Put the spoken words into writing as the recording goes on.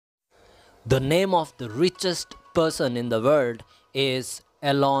The name of the richest person in the world is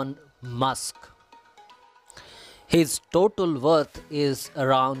Elon Musk. His total worth is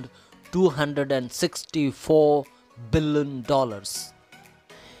around $264 billion.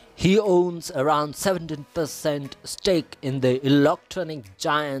 He owns around 17% stake in the electronic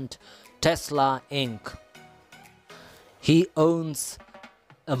giant Tesla Inc. He owns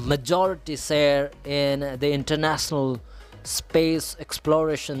a majority share in the international space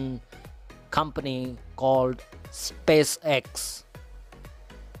exploration company called SpaceX.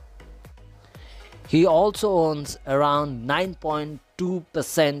 He also owns around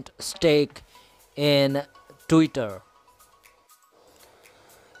 9.2% stake in Twitter.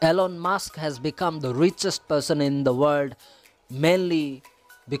 Elon Musk has become the richest person in the world mainly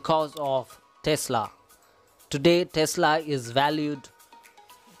because of Tesla. Today, Tesla is valued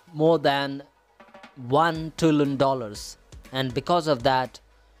more than $1 trillion, and because of that,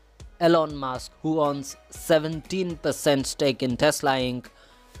 Elon Musk, who owns 17% stake in Tesla Inc.,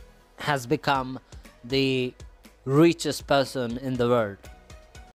 has become the richest person in the world.